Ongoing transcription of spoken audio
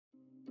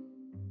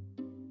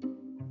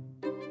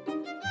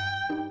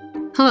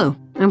Hello,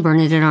 I'm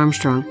Bernadette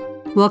Armstrong.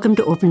 Welcome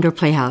to Open Door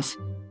Playhouse.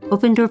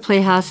 Open Door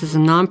Playhouse is a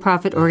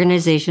nonprofit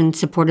organization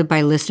supported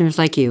by listeners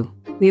like you.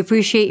 We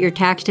appreciate your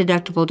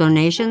tax-deductible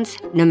donations,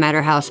 no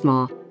matter how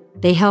small.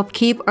 They help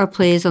keep our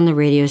plays on the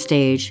radio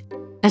stage.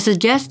 A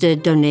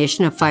suggested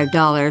donation of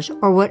 $5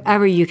 or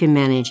whatever you can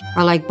manage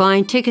are like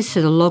buying tickets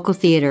to the local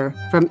theater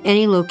from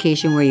any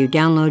location where you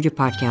download your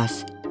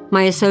podcasts.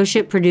 My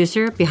associate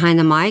producer behind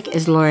the mic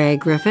is Laura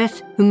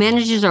Griffith, who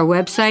manages our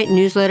website,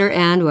 newsletter,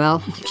 and,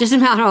 well, just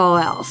about all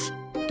else.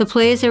 The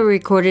plays are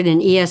recorded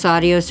in ES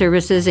Audio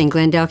Services in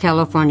Glendale,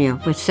 California,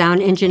 with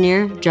sound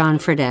engineer John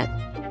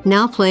Fredette.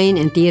 Now playing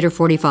in Theater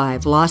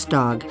 45, Lost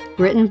Dog,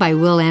 written by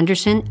Will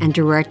Anderson and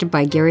directed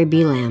by Gary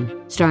B. Lamb,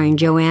 starring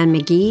Joanne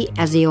McGee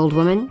as the old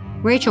woman,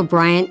 Rachel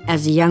Bryant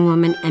as the young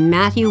woman, and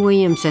Matthew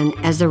Williamson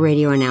as the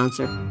radio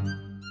announcer.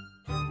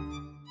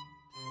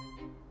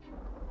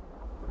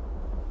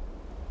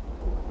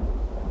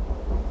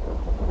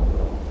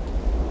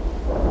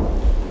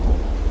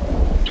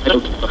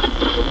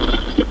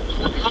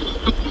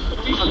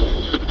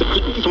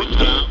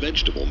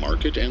 Vegetable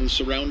market and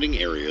surrounding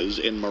areas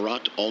in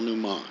Marat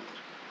al-Numan,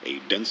 a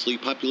densely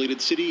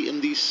populated city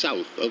in the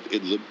south of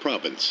Idlib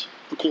province,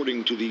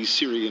 according to the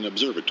Syrian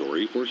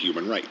Observatory for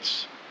Human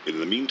Rights. In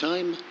the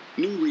meantime,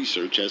 new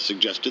research has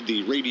suggested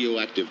the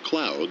radioactive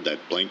cloud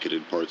that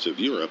blanketed parts of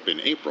Europe in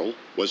April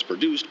was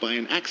produced by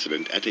an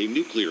accident at a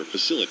nuclear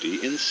facility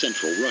in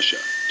central Russia,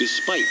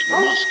 despite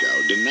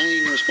Moscow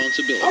denying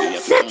responsibility.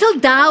 Settle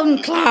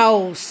down,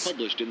 Klaus.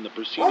 Published in the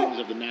Proceedings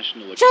of the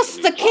National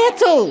Just the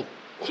kettle.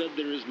 Said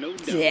there is no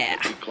doubt Yeah.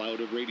 that the cloud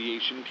of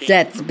radiation came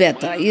That's from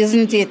better, one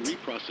isn't it?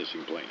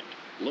 reprocessing plant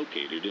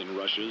located in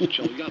Russia's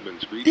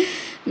Chelyabinsk region.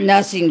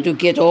 Nothing to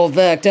get all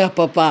worked up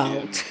In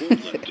about.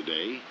 Portland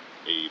today,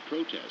 a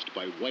protest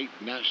by white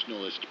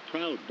nationalist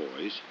Proud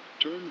Boys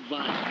turned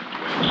violent.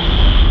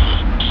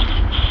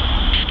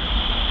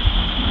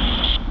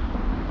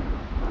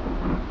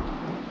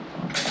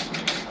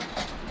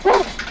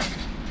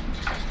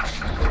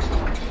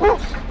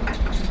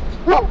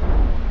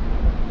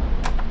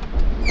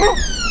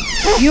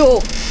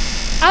 You,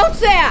 out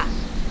there!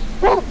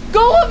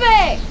 Go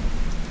away!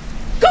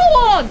 Go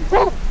on!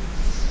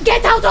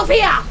 Get out of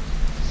here!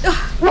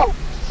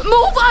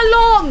 Move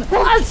along!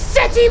 I'll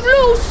set him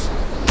loose!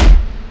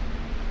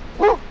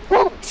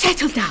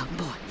 Settle down,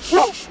 boy.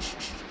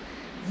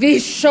 We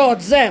shot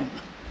them.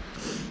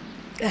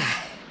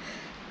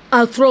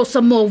 I'll throw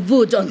some more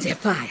wood on the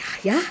fire,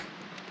 yeah?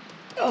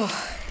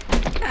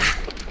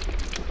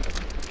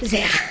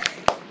 There.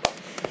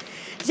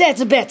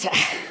 That's better.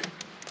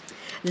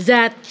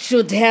 That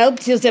should help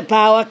till the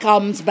power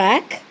comes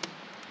back.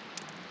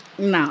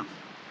 Now,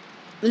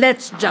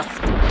 let's just...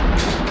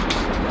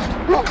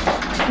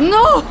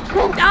 No!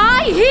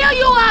 I hear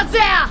you out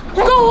there!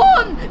 Go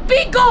on!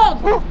 Be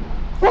gone!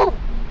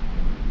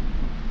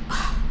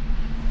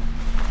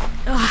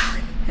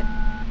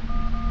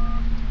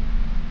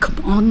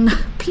 Come on,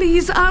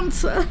 please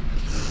answer.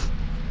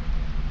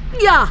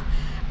 Yeah,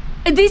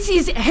 this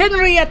is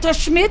Henrietta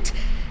Schmidt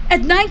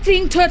at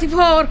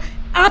 1934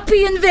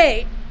 Appian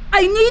Way.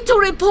 I need to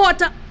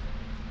report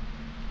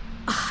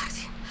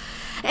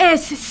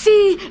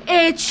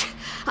S-C-H...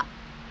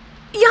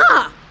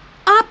 Yeah,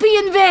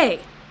 Appian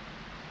Way.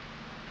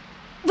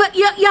 But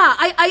yeah,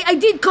 I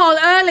did call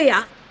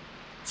earlier.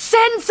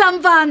 Send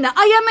someone.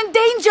 I am in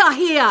danger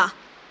here.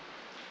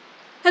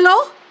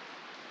 Hello?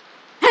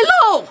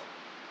 Hello?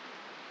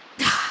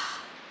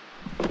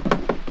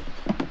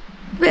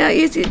 Where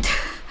is it?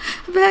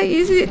 Where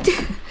is it?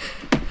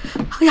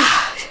 Yeah,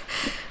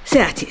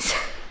 there it is.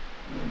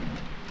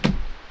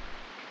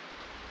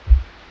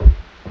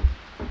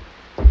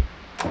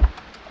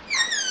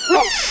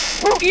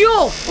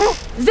 You!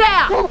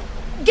 There!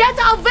 Get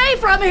away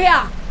from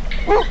here!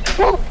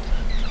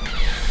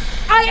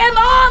 I am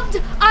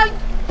armed!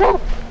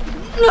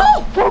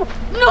 No!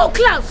 No,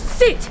 Klaus!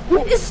 Sit!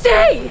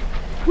 Stay!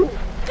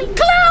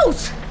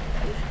 Klaus!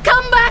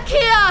 Come back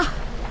here!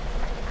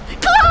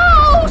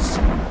 Klaus!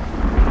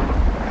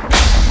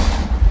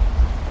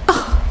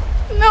 Oh,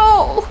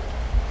 no!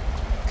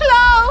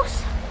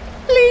 Klaus!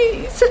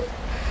 Please!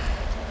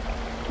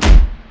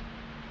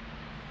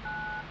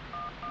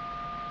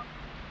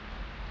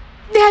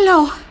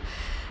 Hello.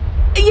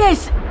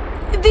 Yes,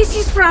 this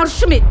is Frau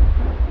Schmidt.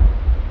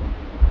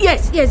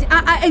 Yes,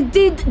 I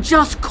did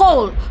just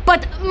call,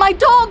 but my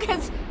dog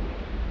has...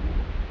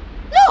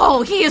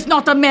 No, he is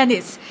not a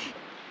menace.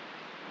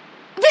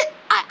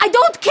 I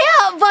don't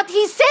care what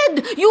he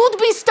said. You'd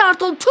be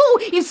startled too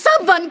if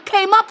someone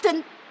came up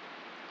and...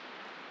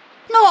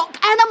 No,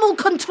 animal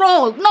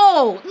control.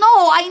 No,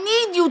 I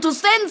need you to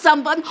send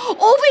someone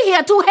over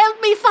here to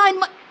help me find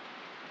my...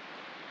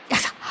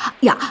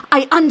 Yeah,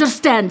 I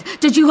understand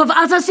that you have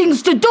other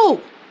things to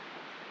do.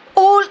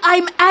 All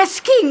I'm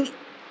asking...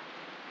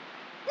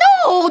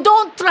 No,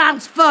 don't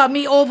transfer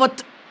me over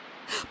to...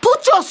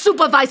 Put your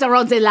supervisor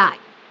on the line.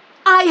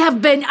 I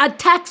have been a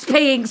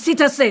tax-paying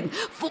citizen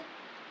for...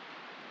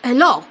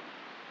 Hello?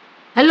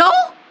 Hello?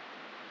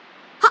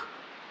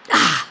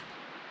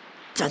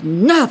 The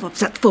nerve of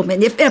that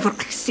woman, if ever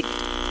I see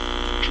it.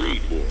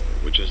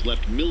 which has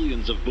left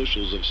millions of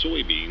bushels of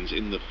soybeans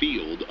in the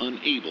field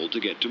unable to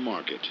get to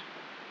market.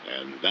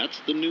 And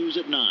that's the news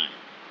at 9.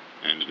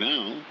 And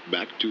now,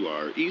 back to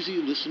our easy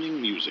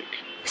listening music.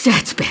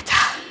 That's better.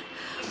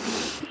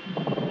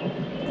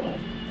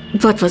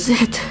 What was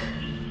it?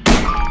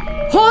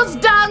 Who's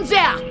down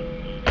there?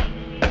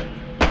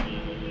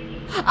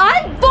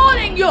 I'm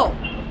warning you!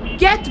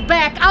 Get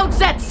back out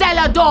that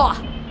cellar door!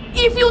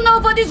 If you know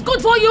what is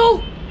good for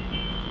you!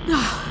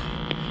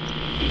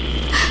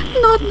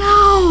 Not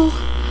now.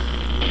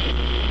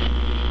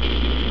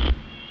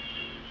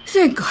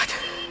 Thank God.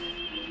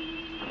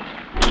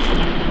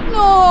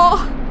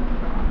 No.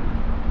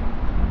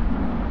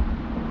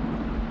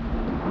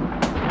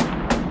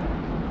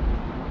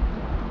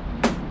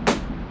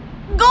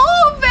 Go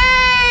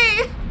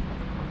away!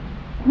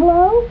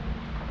 Hello?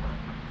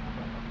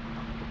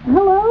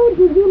 Hello?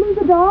 Did you lose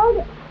a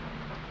dog?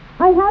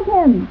 I have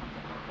him.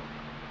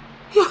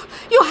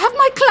 You have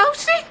my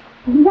Klausie?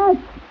 Yes.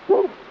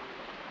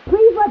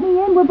 Please let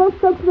me in. We're both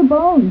soaked to the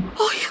bone.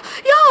 Oh, yeah.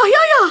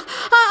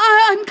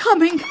 I'm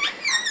coming.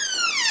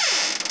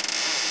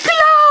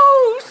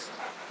 Klaus!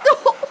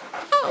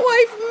 Oh,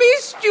 I've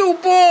missed you,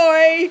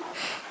 boy.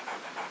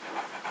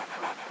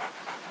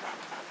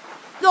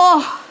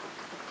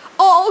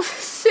 Oh,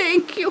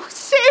 thank you.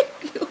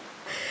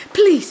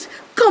 Please,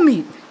 come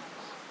in.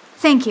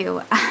 Thank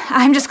you.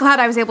 I'm just glad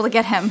I was able to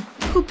get him.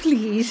 Oh,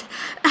 please,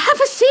 have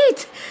a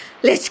seat.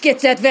 Let's get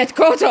that wet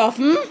coat off,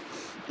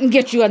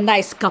 Get you a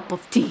nice cup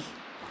of tea.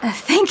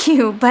 Thank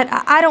you, but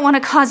I don't want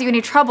to cause you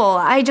any trouble.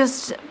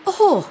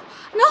 Oh,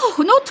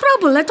 no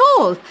trouble at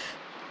all.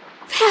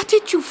 Where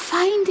did you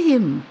find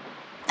him?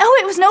 Oh,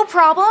 it was no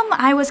problem.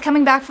 I was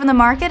coming back from the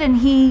market and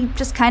he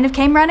just kind of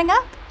came running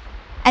up.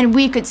 And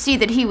we could see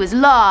that he was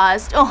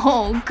lost.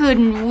 Oh,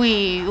 couldn't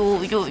we?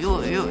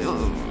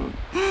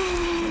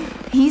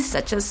 He's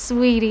such a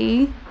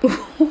sweetie.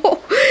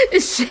 Oh,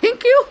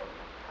 thank you.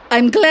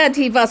 I'm glad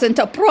he wasn't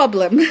a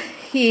problem.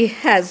 He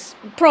has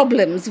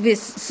problems with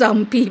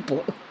some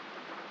people.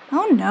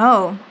 Oh,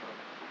 no.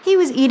 He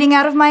was eating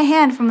out of my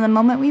hand from the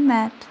moment we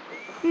met.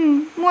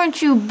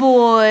 Weren't you,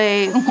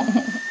 boy?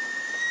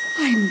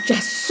 I'm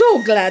just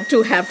so glad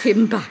to have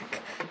him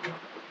back.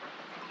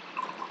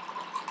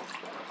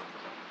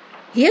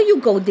 Here you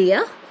go,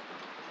 dear.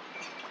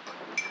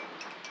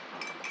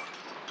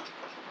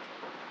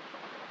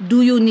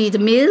 Do you need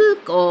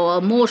milk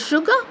or more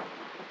sugar?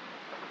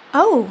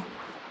 Oh.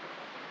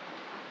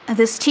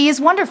 This tea is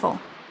wonderful.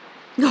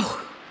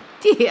 Oh,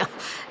 dear,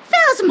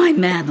 where's my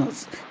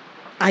manners?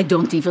 I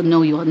don't even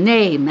know your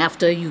name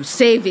after you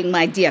saving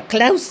my dear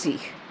Klausie.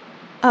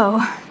 Oh.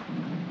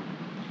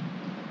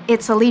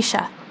 It's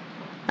Alicia.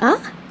 Huh?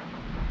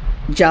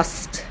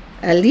 Just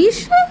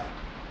Alicia?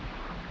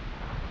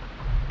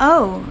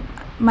 Oh,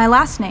 my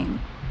last name.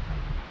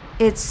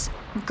 It's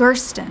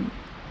Gersten.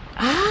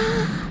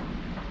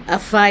 A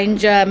fine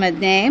German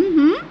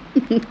name,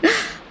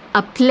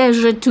 A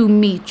pleasure to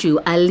meet you,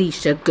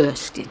 Alicia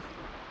Gersten.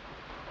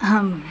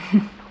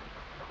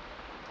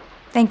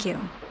 Thank you.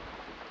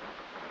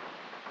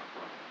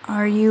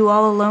 Are you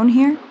all alone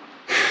here?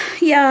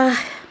 Yeah,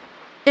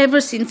 ever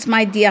since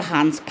my dear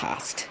Hans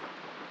passed.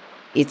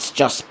 It's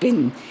just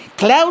been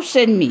Klaus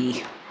and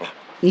me,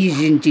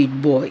 isn't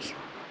it, boy?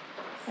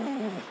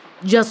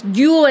 Just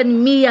you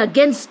and me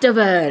against the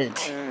world.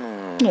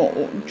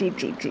 Oh,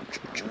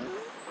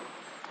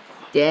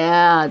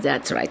 Yeah,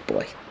 that's right,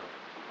 boy.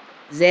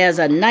 There's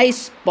a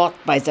nice spot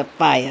by the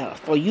fire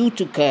for you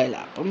to curl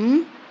up,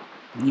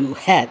 You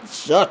had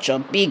such a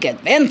big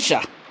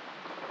adventure.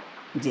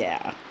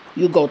 Yeah,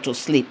 you go to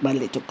sleep, my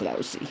little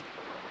Klausie.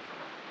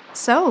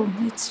 So,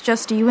 it's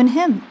just you and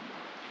him.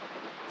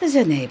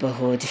 The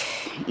neighborhood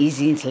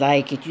isn't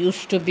like it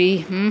used to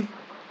be,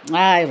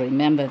 I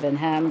remember when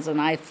Hans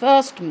and I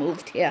first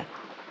moved here.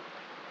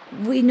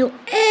 We knew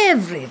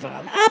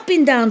everyone up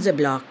and down the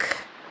block.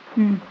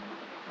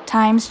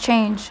 Times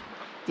change.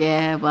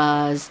 There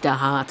was the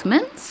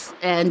Hartmans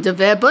and the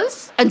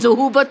Webers and the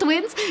Huber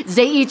twins.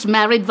 They each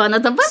married one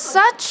of the others.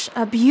 Such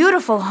a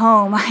beautiful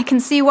home. I can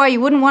see why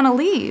you wouldn't want to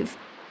leave.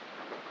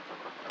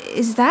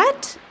 Is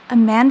that a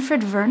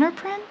Manfred Werner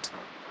print?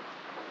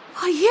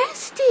 Oh,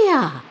 yes,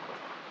 dear.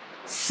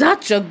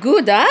 Such a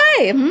good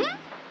eye,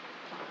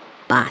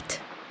 But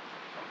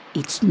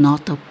it's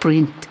not a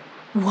print.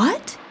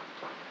 What?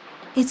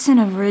 It's an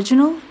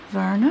original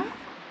Werner?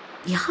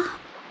 Yeah.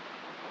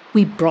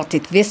 We brought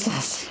it with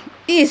us.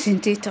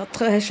 Isn't it a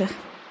treasure?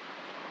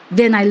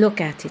 When I look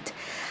at it,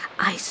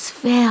 I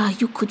swear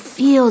you could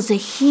feel the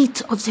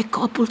heat of the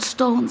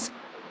cobblestones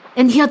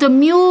and hear the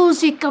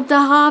music of the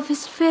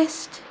Harvest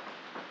Fest.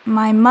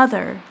 My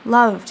mother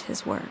loved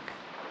his work.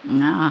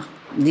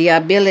 The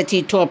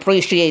ability to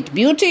appreciate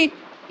beauty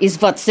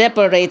is what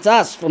separates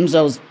us from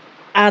those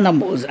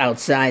animals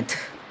outside.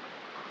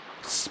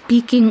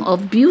 Speaking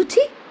of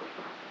beauty,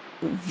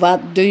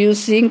 what do you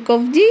think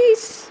of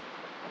these?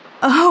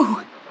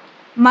 Oh,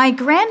 my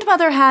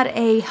grandmother had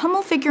a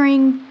Hummel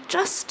figurine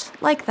just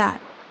like that.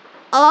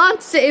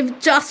 Aren't they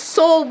just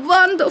so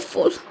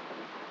wonderful?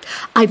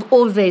 I've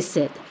always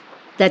said,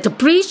 That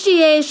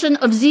appreciation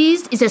of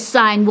these is a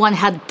sign one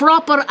had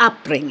proper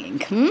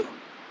upbringing,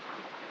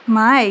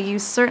 My, you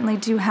certainly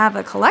do have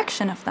a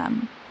collection of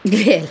them.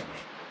 Well,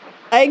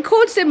 I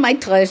call them my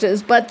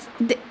treasures, but...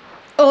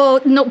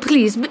 Oh, no,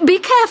 please, be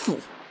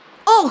careful.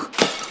 Oh,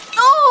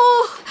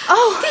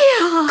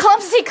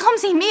 dear.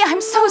 Clumsy me,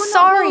 I'm so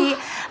sorry.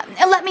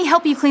 Let me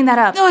help you clean that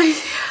up.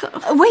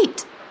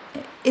 Wait,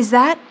 is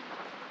that...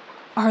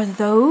 Are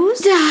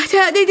those?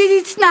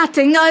 It's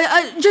nothing.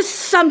 Just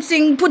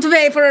something put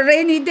away for a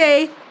rainy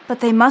day.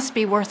 But they must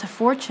be worth a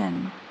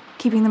fortune.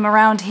 Keeping them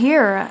around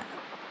here...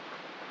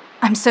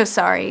 I'm so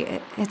sorry.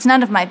 It's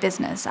none of my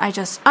business.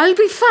 I'll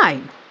be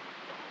fine.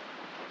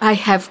 I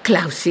have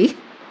Klausi.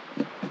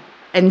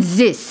 And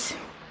this.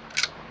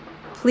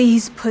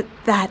 Please put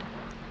that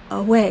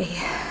away.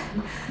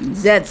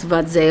 That's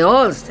what they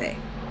all say.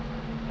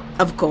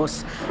 Of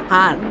course,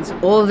 Hans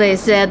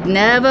always said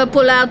never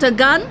pull out a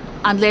gun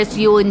unless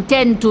you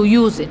intend to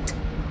use it.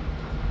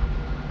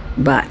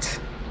 But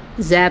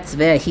that's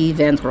where he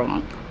went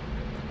wrong.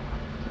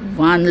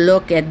 One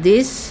look at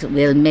this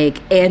will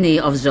make any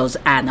of those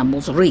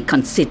animals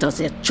reconsider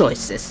their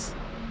choices.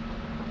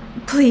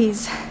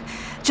 Please,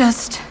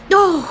 just...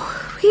 Oh,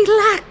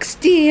 relax,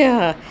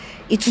 dear.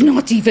 It's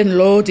not even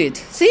loaded.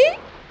 See?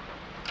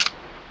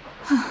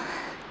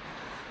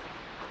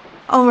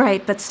 All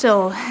right, but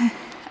still,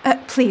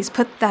 please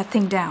put that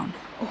thing down.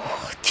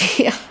 Oh,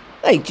 dear.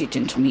 I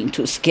didn't mean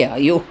to scare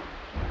you.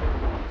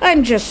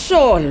 I'm just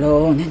so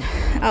alone and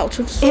out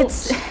of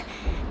sorts.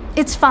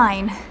 It's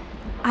fine.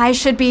 I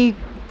should be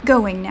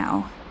going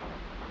now.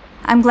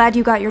 I'm glad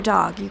you got your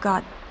dog. You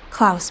got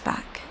Klaus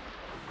back.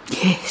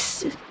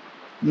 Yes.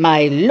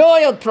 My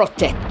loyal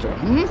protector,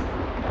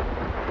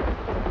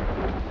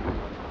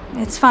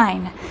 It's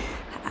fine.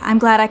 I'm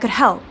glad I could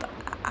help.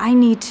 I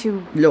need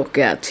to... Look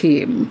at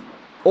him.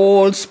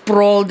 All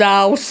sprawled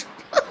out.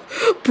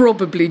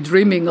 Probably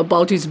dreaming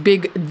about his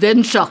big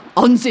adventure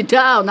on the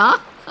town, huh?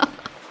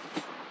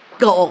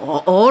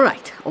 Oh, all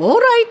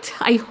right.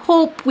 I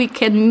hope we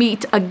can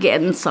meet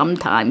again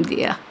sometime,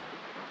 dear.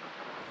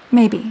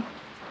 Maybe.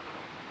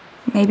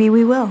 Maybe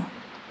we will.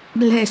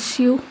 Bless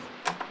you.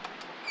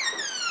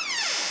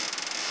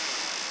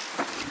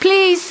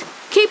 Please,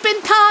 keep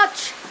in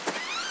touch.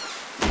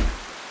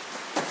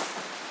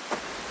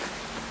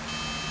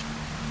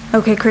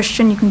 Okay,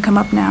 Christian, you can come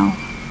up now.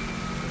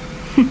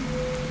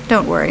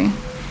 Don't worry.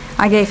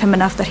 I gave him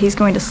enough that he's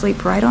going to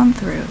sleep right on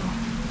through.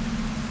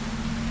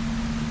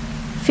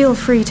 Feel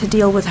free to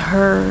deal with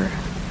her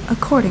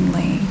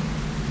accordingly.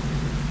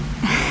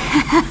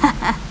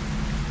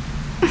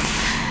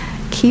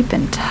 Keep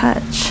in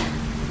touch.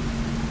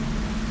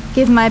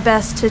 Give my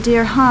best to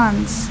dear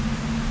Hans.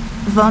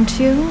 Won't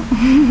you?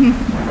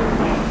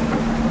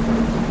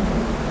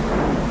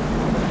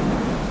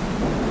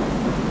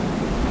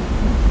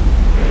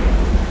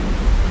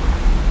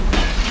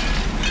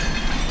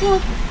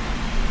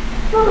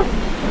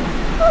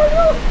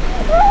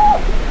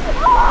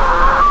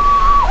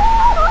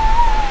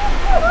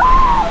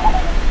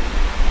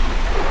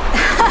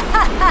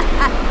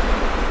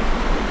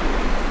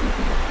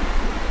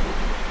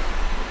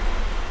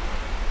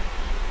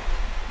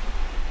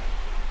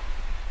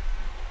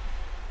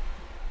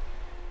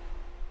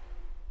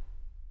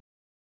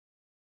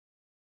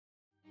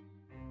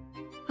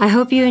 I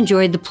hope you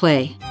enjoyed the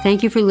play.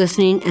 Thank you for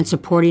listening and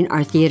supporting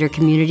our theater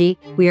community.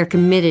 We are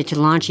committed to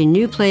launching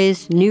new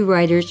plays, new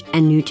writers,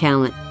 and new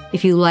talent.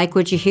 If you like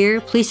what you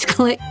hear, please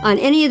click on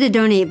any of the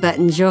donate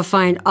buttons you'll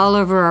find all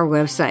over our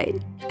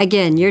website.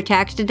 Again, your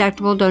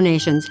tax-deductible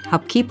donations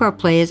help keep our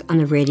plays on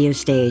the radio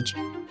stage.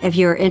 If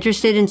you are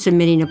interested in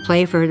submitting a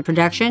play for the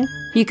production,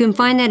 you can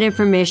find that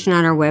information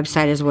on our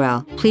website as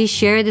well. Please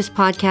share this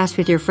podcast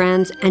with your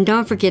friends, and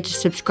don't forget to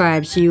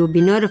subscribe so you will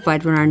be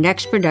notified when our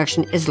next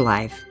production is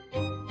live.